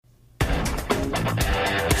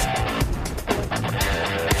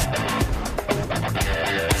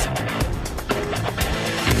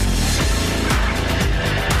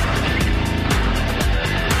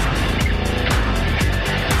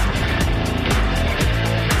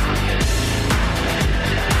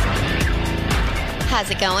how's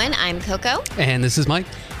it going? I'm Coco. And this is Mike.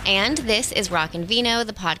 And this is Rock and Vino,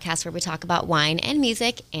 the podcast where we talk about wine and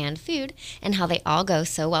music and food and how they all go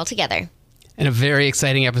so well together. And a very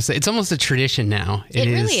exciting episode. It's almost a tradition now. It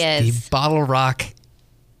really is. The Bottle Rock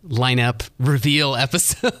lineup reveal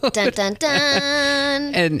episode. Dun, dun,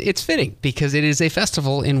 dun. And it's fitting because it is a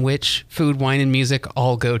festival in which food, wine, and music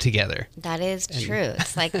all go together. That is true.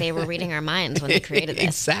 It's like they were reading our minds when they created this.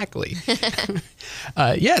 Exactly.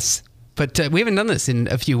 Yes. But we haven't done this in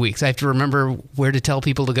a few weeks. I have to remember where to tell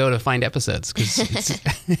people to go to find episodes because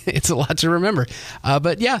it's a lot to remember.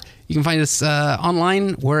 But yeah, you can find us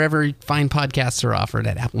online wherever fine podcasts are offered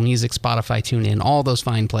at Apple Music, Spotify, TuneIn, all those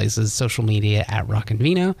fine places, social media at Rock and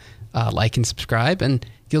Vino. Like and subscribe, and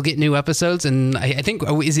you'll get new episodes. And I think,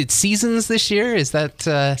 is it seasons this year? Is that...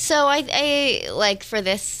 So I like for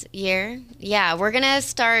this year, yeah, we're going to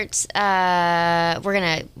start, we're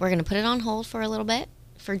gonna put it on hold for a little bit.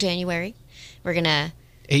 For January, we're gonna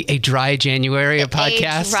a dry January, a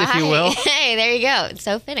podcast, if you will. Hey, there you go. It's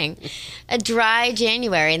so fitting. A dry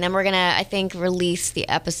January, and then we're gonna, I think, release the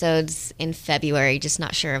episodes in February. Just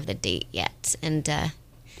not sure of the date yet. And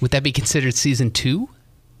would that be considered season 2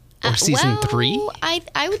 or season 3?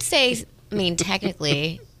 I would say, I mean,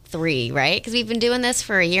 technically 3, right? Because we've been doing this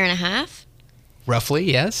for a year and a half.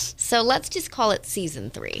 Roughly, yes. So let's just call it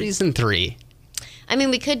season 3. Season 3. I mean,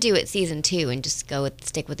 we could do it season 2 and just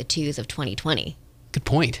stick with the 2s of 2020. Good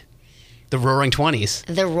point. The Roaring 20s.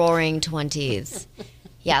 The Roaring 20s.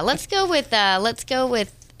 Yeah, let's go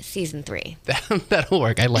with season 3. That'll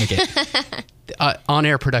work. I like it.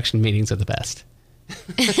 On-air production meetings are the best.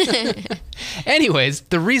 Anyways,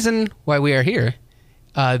 the reason why we are here,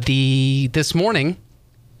 this morning,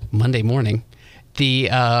 Monday morning, the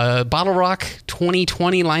Bottle Rock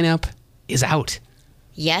 2020 lineup is out.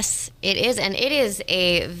 Yes, it is. And it is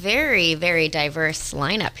a very, very diverse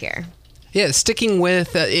lineup here. Yeah, sticking with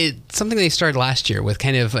something they started last year with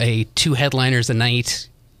kind of a 2 headliners a night,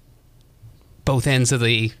 both ends of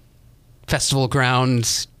the festival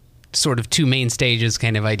grounds, sort of 2 main stages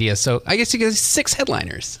kind of idea. So I guess you get 6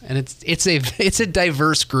 headliners, and it's a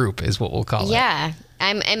diverse group is what we'll call it. Yeah,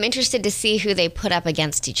 I'm interested to see who they put up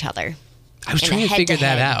against each other. I was trying to figure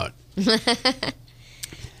that out.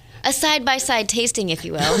 A side-by-side tasting, if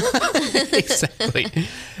you will. Exactly.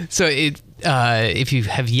 So if you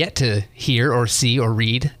have yet to hear or see or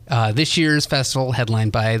read, this year's festival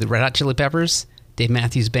headlined by the Red Hot Chili Peppers, Dave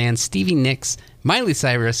Matthews Band, Stevie Nicks, Miley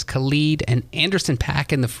Cyrus, Khalid, and Anderson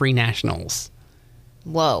 .Paak and the Free Nationals.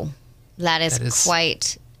 Whoa. That is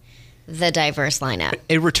quite the diverse lineup.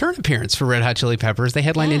 A return appearance for Red Hot Chili Peppers. They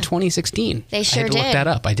headlined in 2016. They sure did. I had to look that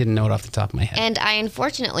up. I didn't know it off the top of my head. And I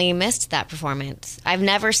unfortunately missed that performance. I've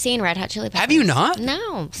never seen Red Hot Chili Peppers. Have you not?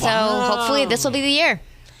 No. So hopefully this will be the year.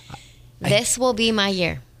 This will be my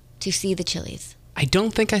year to see the Chili's. I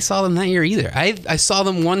don't think I saw them that year either. I saw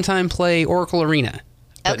them one time play Oracle Arena,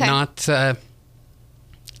 but not... I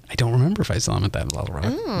don't remember if I saw them at that Bottle Rock.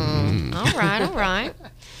 All right.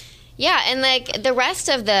 Yeah, and like the rest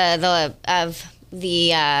of the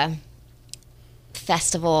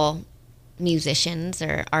festival musicians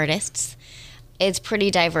or artists, it's pretty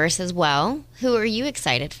diverse as well. Who are you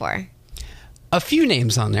excited for? A few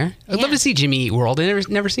names on there. I'd love to see Jimmy Eat World. I've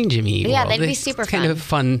never seen Jimmy Eat World. Yeah, that'd be super fun. Kind of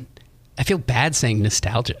fun. I feel bad saying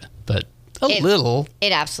nostalgia, but little.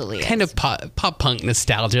 It absolutely kind is. Kind of pop punk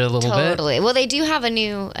nostalgia a little bit. Totally. Well, they do have a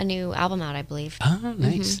new album out, I believe. Oh,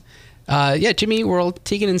 nice. Yeah, Jimmy Eat World,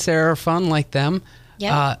 Tegan and Sarah are fun, like them.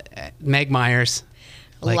 Yeah. Meg Myers.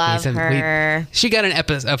 Like love her. She got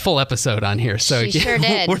a full episode on here, so she sure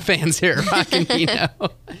did. We're fans here at Rock and Vino.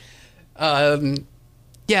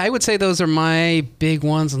 Yeah, I would say those are my big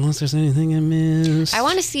ones, unless there's anything I missed. I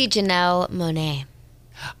want to see Janelle Monáe.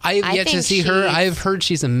 I've yet to see her. I've heard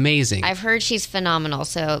she's amazing. I've heard she's phenomenal,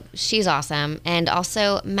 so she's awesome. And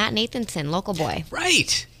also Matt Nathanson, local boy.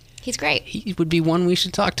 Right. He's great. He would be one we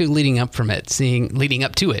should talk to leading up to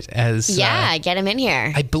it. As get him in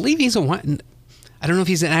here. I believe he's a wine. I don't know if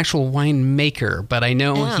he's an actual wine maker, but I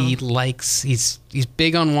know he's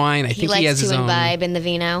big on wine. I think he has his own. He likes to imbibe in the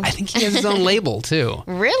vino. I think he has his own label too.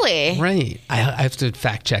 Really? Right. I have to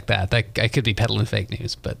fact check that. I could be peddling fake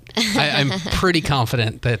news, but I'm pretty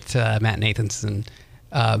confident that Matt Nathanson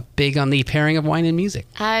big on the pairing of wine and music.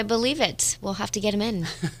 I believe it. We'll have to get him in.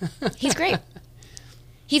 He's great.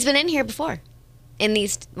 He's been in here before. In the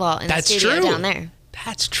studio down there.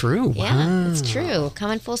 That's true. Wow. Yeah, it's true.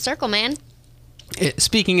 Coming full circle, man.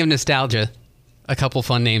 Speaking of nostalgia, a couple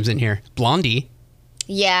fun names in here. Blondie.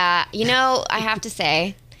 Yeah, I have to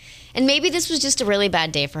say, and maybe this was just a really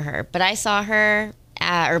bad day for her, but I saw her,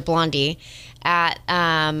 or Blondie, at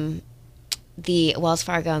the Wells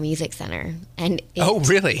Fargo Music Center, and it Oh,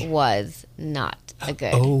 really? was not a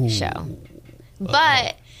good show.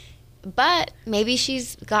 But maybe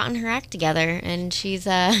she's gotten her act together, and she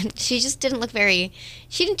just didn't look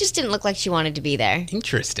just didn't look like she wanted to be there.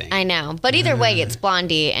 Interesting. I know, but either way, it's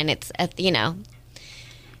Blondie, and it's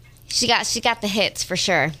she got the hits for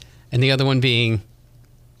sure. And the other one being,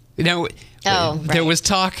 there right. was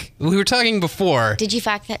talk. We were talking before. Did you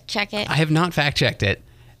fact check it? I have not fact checked it.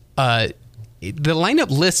 The lineup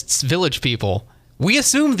lists Village People. We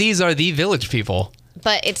assume these are the Village People.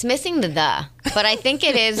 But it's missing the but I think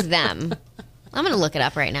it is them. I'm going to look it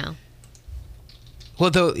up right now. Well,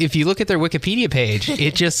 though, if you look at their Wikipedia page,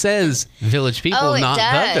 it just says Village People, Oh, it not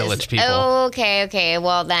does. the Village People. Oh, okay.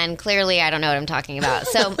 Well, then clearly I don't know what I'm talking about.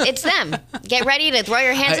 So it's them. Get ready to throw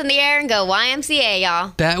your hands in the air and go YMCA,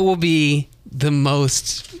 y'all. That will be the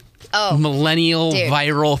most millennial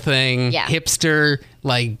viral thing, hipster,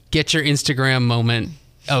 like get your Instagram moment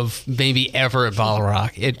of maybe ever at Bottle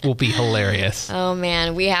Rock. It will be hilarious. Oh,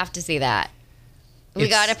 man. We have to see that. We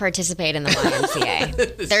got to participate in the YMCA.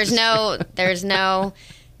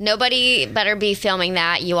 Nobody better be filming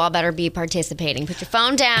that. You all better be participating. Put your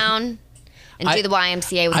phone down and do the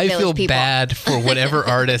YMCA with the Village People. I feel bad for whatever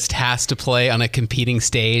artist has to play on a competing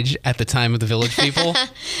stage at the time of the Village People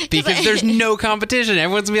because there's no competition.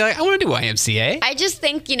 Everyone's going to be like, I want to do YMCA. I just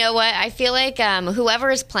think, you know what? I feel like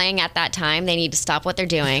whoever is playing at that time, they need to stop what they're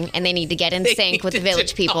doing and they need to get in sync with the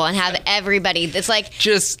Village People and have everybody. It's like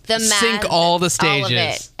just the sync all the stages. All of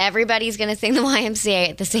it. Everybody's going to sing the YMCA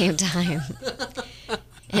at the same time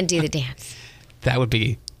and do the dance. That would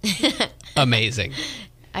be amazing.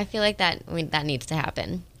 I feel like that needs to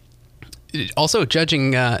happen. Also,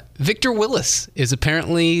 judging Victor Willis is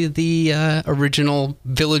apparently the original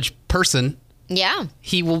Village person. Yeah.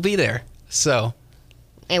 He will be there. So.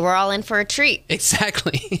 And we're all in for a treat.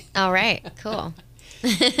 Exactly. All right. Cool.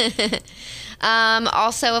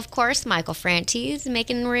 Also, of course, Michael Franti's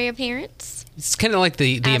making a reappearance. It's kind of like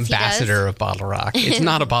the ambassador of Bottle Rock. It's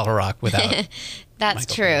not a Bottle Rock without. That's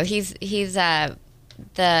Michael true. Franti.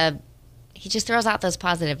 He just throws out those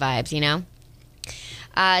positive vibes, you know?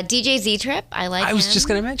 DJ Z-Trip, I like him. I was just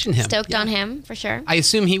going to mention him. Stoked on him, for sure. I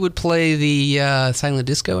assume he would play the silent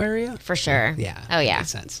disco area? For sure. Yeah. Oh, yeah. Makes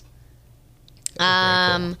sense.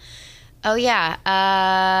 Cool. Oh, yeah.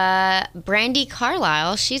 Brandi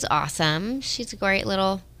Carlile, she's awesome. She's a great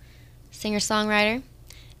little singer-songwriter.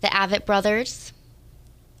 The Avett Brothers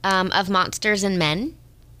of Monsters and Men.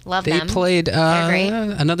 Love them. They played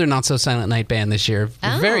another not-so-silent night band this year.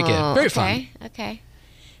 Very good. Very fun. Okay.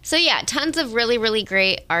 So, yeah, tons of really, really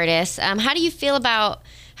great artists. How are you feeling about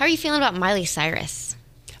Miley Cyrus?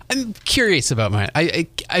 I'm curious about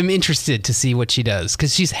I'm interested to see what she does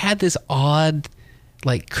because she's had this odd,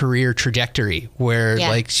 like, career trajectory where,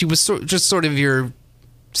 like, she was just sort of your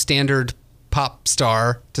standard pop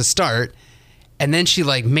star to start. And then she,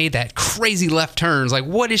 like, made that crazy left turn. Like,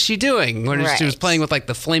 what is she doing? When she was playing with, like,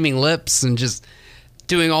 the flaming lips and just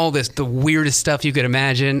doing all the weirdest stuff you could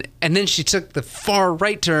imagine. And then she took the far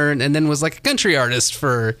right turn and then was, like, a country artist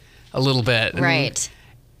for a little bit. Right.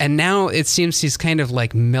 And now it seems she's kind of,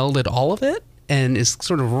 like, melded all of it and is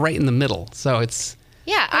sort of right in the middle. So it's...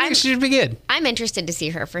 Yeah, I think she should be good. I'm interested to see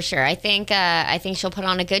her for sure. I think she'll put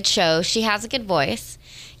on a good show. She has a good voice.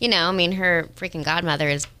 You know, I mean, her freaking godmother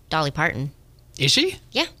is Dolly Parton. Is she?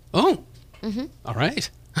 Yeah. Oh. Mm-hmm. All right.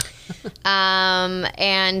 I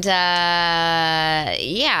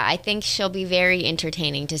think she'll be very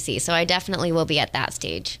entertaining to see. So I definitely will be at that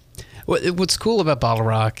stage. What's cool about Bottle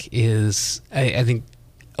Rock is I think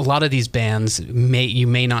a lot of these bands you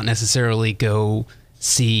may not necessarily go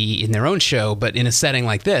see in their own show, but in a setting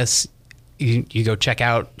like this, you go check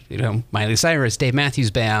out, Miley Cyrus, Dave Matthews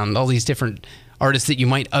Band, all these different artists that you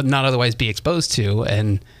might not otherwise be exposed to,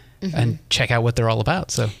 and check out what they're all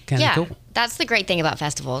about. So kind of cool. That's the great thing about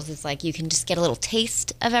festivals. It's like you can just get a little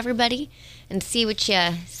taste of everybody and see what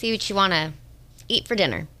you want to eat for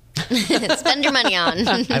dinner. Spend your money on.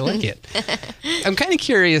 I like it. I'm kind of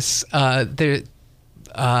curious.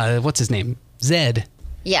 What's his name? Zed.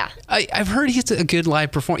 Yeah. I've heard he's a good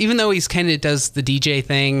live performer, even though he's kind of does the DJ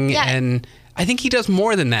thing. Yeah. And I think he does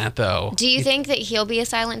more than that, though. Do you think that he'll be a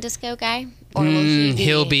silent disco guy? Or will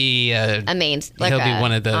he'll be a main, he'll be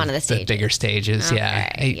one of the bigger stages.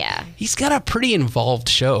 Okay, yeah. He's got a pretty involved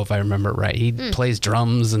show, if I remember right. He plays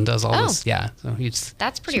drums and does all this. Yeah. So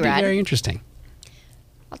that's pretty rad. Very interesting.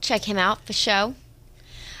 I'll check him out for show.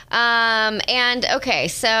 So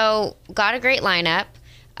got a great lineup.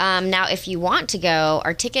 Now, if you want to go,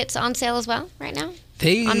 are tickets on sale as well right now?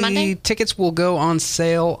 On Monday? Tickets will go on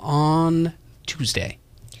sale on Tuesday.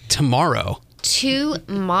 Tomorrow.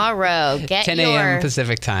 tomorrow. Get 10 a.m. your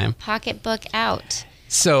Pacific time. pocketbook out.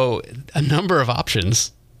 So a number of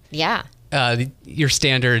options. Yeah. Your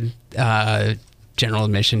standard general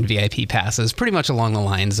admission VIP passes, pretty much along the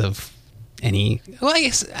lines of any. Well, I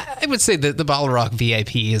guess I would say that the Bottle Rock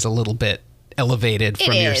VIP is a little bit elevated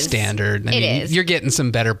from your standard. I mean, you're getting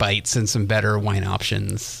some better bites and some better wine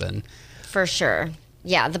options, and for sure.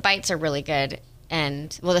 Yeah, the bites are really good,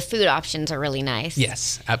 and well, the food options are really nice.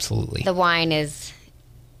 Yes, absolutely. The wine is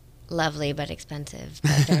lovely but expensive,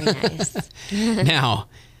 but very nice. Now,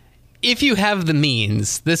 if you have the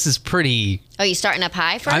means, this is pretty. Oh, you starting up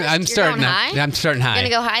high first? I'm starting high. I'm starting high. You're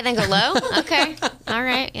gonna go high, then go low. Okay, all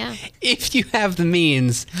right, yeah. If you have the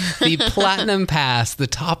means, the Platinum Pass, the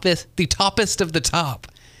toppest of the top,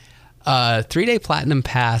 3-day Platinum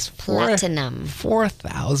Pass, Platinum,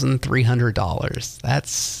 $4,300.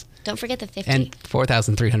 That's. Don't forget the 50 and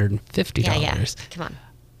 $4,350. Yeah. Come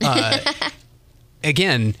on.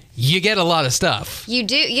 Again, you get a lot of stuff. You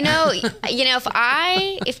do. You know.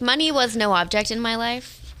 If money was no object in my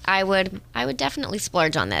life, I would definitely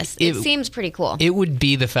splurge on this. It seems pretty cool. It would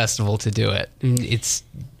be the festival to do it. It's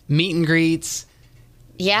meet and greets.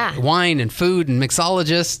 Yeah. Wine and food and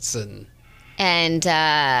mixologists and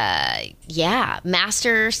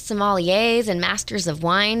master sommeliers and masters of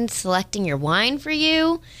wine selecting your wine for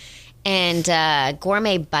you, and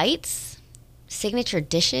gourmet bites. Signature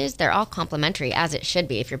dishes, they're all complimentary, as it should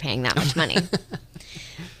be if you're paying that much money.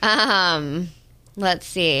 Let's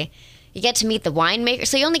see. You get to meet the winemakers.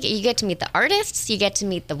 So you get to meet the artists, you get to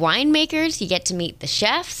meet the winemakers, you get to meet the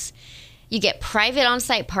chefs. You get private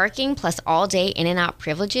on-site parking plus all-day in and out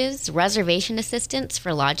privileges, reservation assistance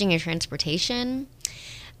for lodging and transportation,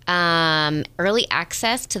 early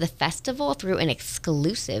access to the festival through an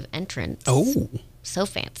exclusive entrance. Oh. So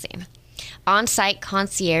fancy. On-site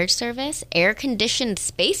concierge service, air-conditioned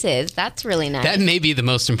spaces. That's really nice. That may be the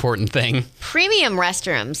most important thing. Premium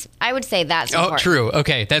restrooms. I would say that's important. Oh, true.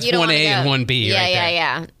 Okay, that's 1A and 1B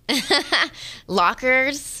yeah.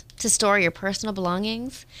 Lockers to store your personal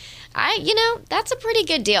belongings. That's a pretty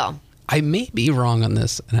good deal. I may be wrong on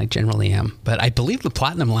this, and I generally am, but I believe the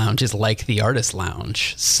Platinum Lounge is like the Artist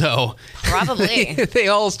Lounge. So probably. they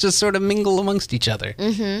all just sort of mingle amongst each other.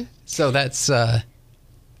 Mm-hmm. So that's, yeah.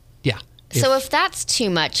 So if that's too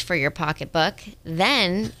much for your pocketbook,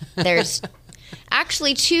 then there's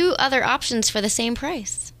actually 2 other options for the same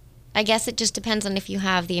price. I guess it just depends on if you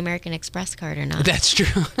have the American Express card or not. That's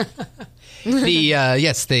true. The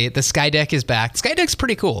Skydeck is back. Skydeck's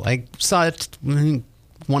pretty cool. I saw it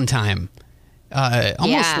one time.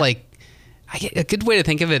 Almost like a good way to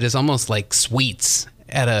think of it is almost like suites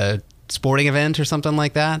at a sporting event or something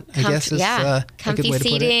like that. I guess is comfy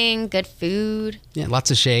seating, good food. Yeah, lots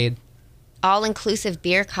of shade. All-inclusive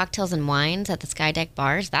beer, cocktails, and wines at the Skydeck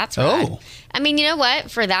bars. That's right. Oh. I mean, you know what?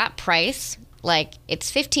 For that price,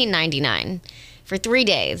 it's $15.99 for 3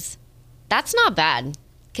 days. That's not bad,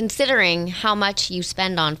 considering how much you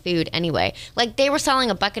spend on food anyway. They were selling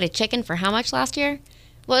a bucket of chicken for how much last year?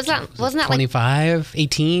 Wasn't that 25,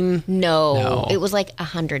 18? No, it was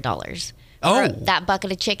 $100. Oh, that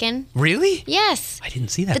bucket of chicken. Really? Yes. I didn't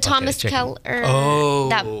see that. The Thomas Keller.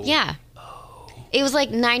 Oh, yeah. It was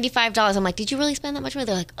 $95. I'm like, did you really spend that much money?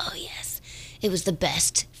 They're like, oh yes, it was the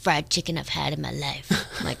best fried chicken I've had in my life.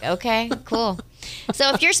 I'm like, okay, cool.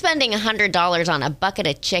 So if you're spending $100 on a bucket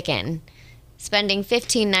of chicken, spending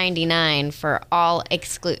 $15.99 for all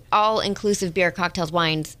inclusive beer, cocktails,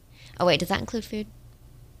 wines. Oh wait, does that include food?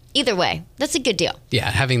 Either way, that's a good deal.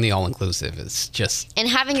 Yeah, having the all inclusive is just, and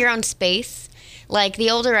having your own space. The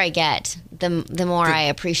older I get, the more I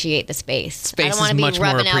appreciate the space. I don't want to be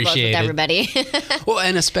rubbing elbows with everybody. Well,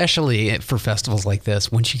 and especially for festivals like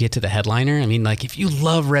this, once you get to the headliner, I mean, if you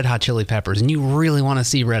love Red Hot Chili Peppers and you really want to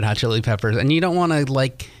see Red Hot Chili Peppers and you don't want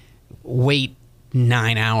to wait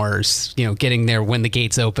 9 hours, getting there when the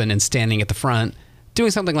gates open and standing at the front,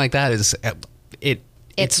 doing something like that is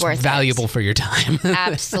it's worth valuable for your time.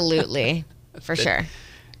 Absolutely, for sure.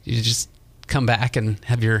 You just come back and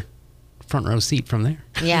have your front row seat from there.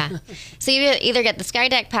 Yeah. So you either get the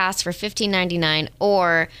Skydeck Pass for $15.99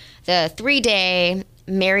 or the 3-day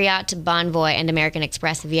Marriott to Bonvoy and American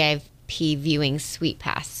Express VIP viewing suite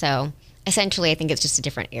pass. So essentially, I think it's just a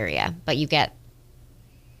different area, but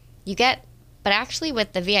but actually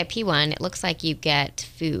with the VIP one, it looks like you get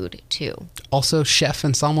food too. Also, chef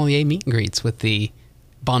and sommelier meet and greets with the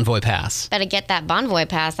Bonvoy Pass. Better get that Bonvoy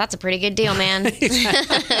Pass. That's a pretty good deal, man.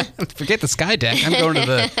 Forget the Skydeck. I'm going to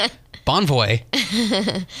the Bonvoy.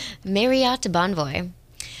 Marriott to Bonvoy.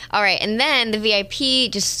 All right, and then the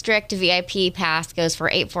VIP, just strict VIP pass goes for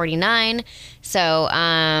 $849. So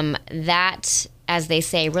that as they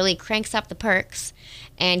say, really cranks up the perks.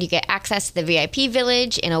 And you get access to the VIP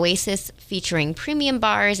Village, an oasis featuring premium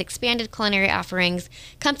bars, expanded culinary offerings,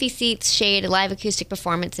 comfy seats, shade, live acoustic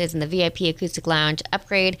performances in the VIP Acoustic Lounge,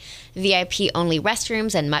 upgrade VIP-only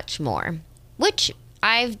restrooms, and much more. Which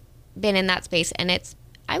I've been in that space, and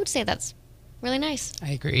I would say that's really nice.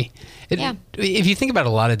 I agree. Yeah. If you think about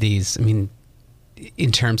a lot of these, I mean,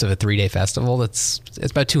 in terms of a 3-day festival, it's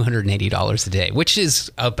about $280 a day, which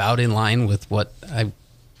is about in line with what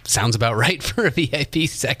sounds about right for a VIP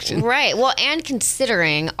section. Right. Well, and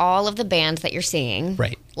considering all of the bands that you're seeing,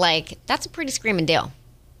 right, like, that's a pretty screaming deal.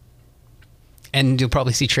 And you'll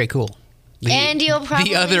probably see Trey Cool.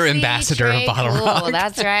 The other ambassador of Bottle Rock.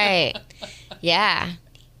 That's right. Yeah.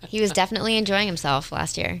 He was definitely enjoying himself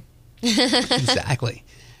last year. Exactly.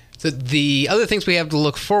 So the other things we have to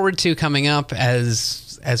look forward to coming up,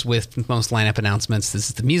 as with most lineup announcements, this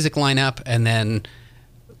is the music lineup, and then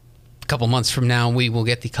a couple months from now we will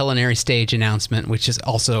get the culinary stage announcement, which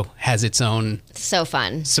also has its own so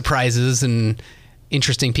fun surprises and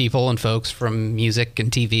interesting people and folks from music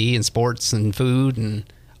and TV and sports and food,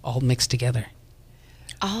 and all mixed together.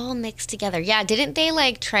 All mixed together. Yeah, didn't they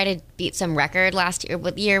like try to beat some record last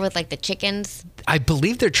year with like the chickens? I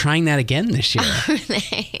believe they're trying that again this year. Are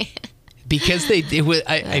they? Because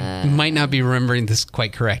I might not be remembering this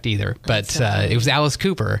quite correct either, but it was Alice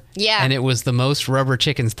Cooper. Yeah. And it was the most rubber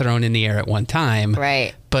chickens thrown in the air at one time.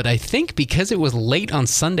 Right. But I think because it was late on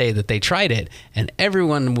Sunday that they tried it, and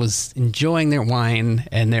everyone was enjoying their wine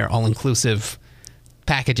and their all-inclusive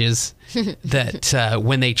packages, that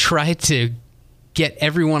when they tried to get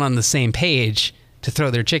everyone on the same page to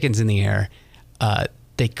throw their chickens in the air,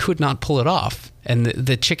 they could not pull it off. And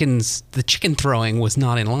the chicken throwing was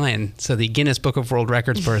not in line. So the Guinness Book of World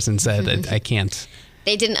Records person said, I can't.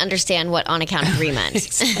 They didn't understand what on account of three meant.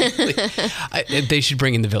 Exactly. They should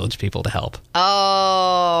bring in the village people to help.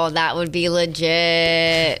 Oh, that would be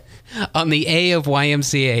legit. On the A of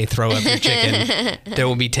YMCA, throw up your chicken. There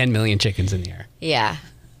will be 10 million chickens in the air. Yeah.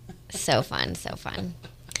 So fun, so fun.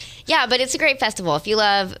 Yeah, but it's a great festival. If you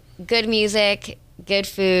love good music, good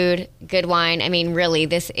food, good wine, I mean, really,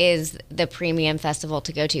 this is the premium festival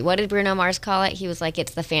to go to. What did Bruno Mars call it? He was like,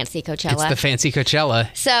 it's the fancy Coachella. It's the fancy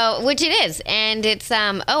Coachella. So, which it is. And it's,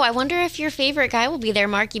 I wonder if your favorite guy will be there,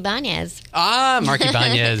 Mark Ibanez. Mark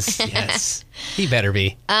Ibanez. Yes. He better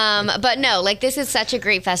be. But no, like, this is such a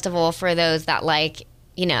great festival for those that like,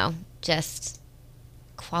 just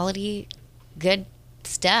quality, good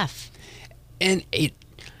stuff. And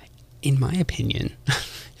in my opinion...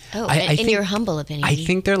 Oh, I think, your humble opinion. I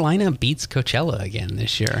think their lineup beats Coachella again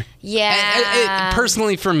this year. Yeah.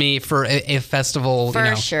 Personally, for me, for a festival,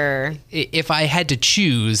 for sure. If I had to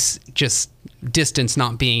choose, just distance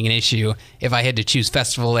not being an issue, if I had to choose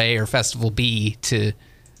Festival A or Festival B to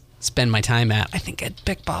spend my time at, I think I'd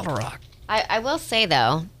pick Bottle Rock. I will say,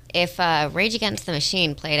 though, if Rage Against the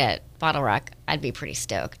Machine played at Bottle Rock, I'd be pretty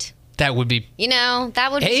stoked. That would be... that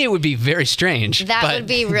would... A, it would be very strange. That would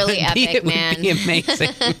be really epic, man. It would be amazing.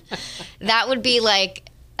 That would be like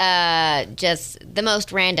just the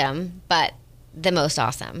most random, but the most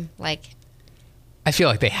awesome. Like, I feel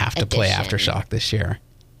like they have to play Aftershock this year.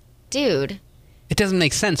 Dude. It doesn't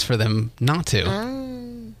make sense for them not to.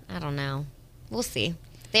 I don't know. We'll see.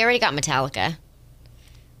 They already got Metallica.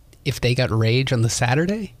 If they got Rage on the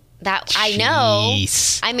Saturday... That I know.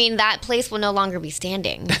 I mean, that place will no longer be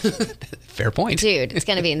standing. Fair point. Dude, it's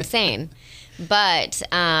going to be insane. But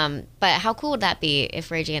how cool would that be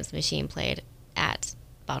if Rage Against the Machine played at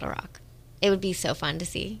Bottle Rock? It would be so fun to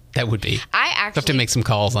see. That would be. I actually have to make some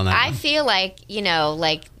calls on that. I feel like,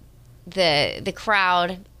 like the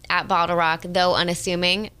crowd at Bottle Rock, though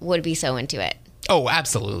unassuming, would be so into it. Oh,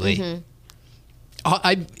 absolutely.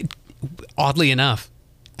 Mm-hmm. Oddly enough,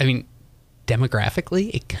 I mean,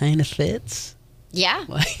 demographically, it kind of fits. Yeah,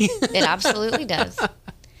 it absolutely does.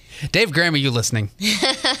 Dave Graham, are you listening? You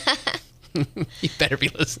better be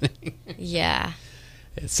listening. Yeah.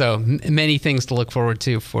 So many things to look forward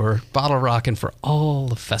to for Bottle Rock and for all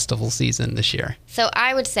the festival season this year. So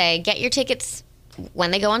I would say get your tickets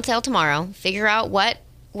when they go on sale tomorrow. Figure out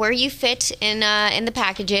where you fit in the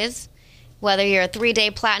packages, whether you're a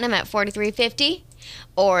 3-day platinum at $43.50.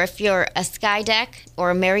 Or if you're a Skydeck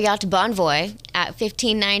or a Marriott Bonvoy at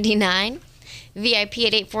 $15.99, VIP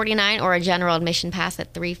at $8.49, or a general admission pass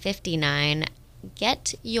at $3.59,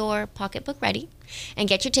 get your pocketbook ready and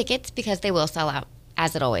get your tickets because they will sell out,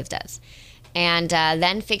 as it always does. And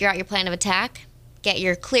then figure out your plan of attack. Get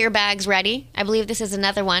your clear bags ready. I believe this is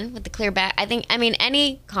another one with the clear bag.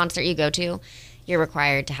 Any concert you go to, you're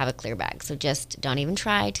required to have a clear bag. So just don't even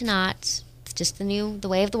try to not. It's just the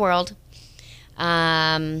way of the world.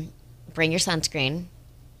 bring your sunscreen,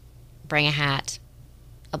 bring a hat,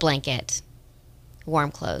 a blanket,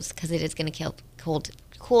 warm clothes, because it is going to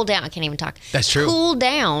cool down. I can't even talk. That's true. Cool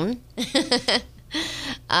down.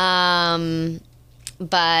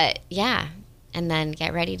 But yeah, and then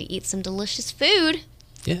get ready to eat some delicious food.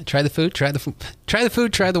 Yeah, try the food, try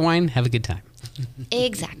the wine, have a good time.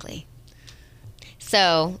 Exactly.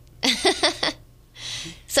 So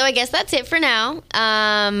I guess that's it for now.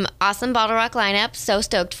 Awesome Bottle Rock lineup. So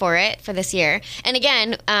stoked for it for this year. And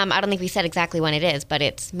again, I don't think we said exactly when it is, but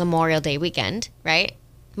it's Memorial Day weekend, right?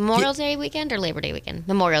 Memorial Day weekend or Labor Day weekend?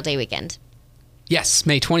 Memorial Day weekend. Yes,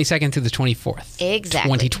 May 22nd through the 24th.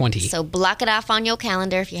 Exactly. 2020. So block it off on your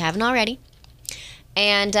calendar if you haven't already.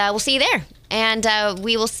 And we'll see you there. And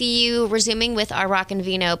we will see you resuming with our Rock and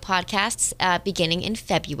Vino podcasts beginning in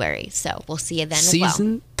February. So we'll see you then as well.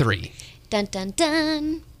 Season 3. Dun, dun,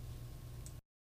 dun.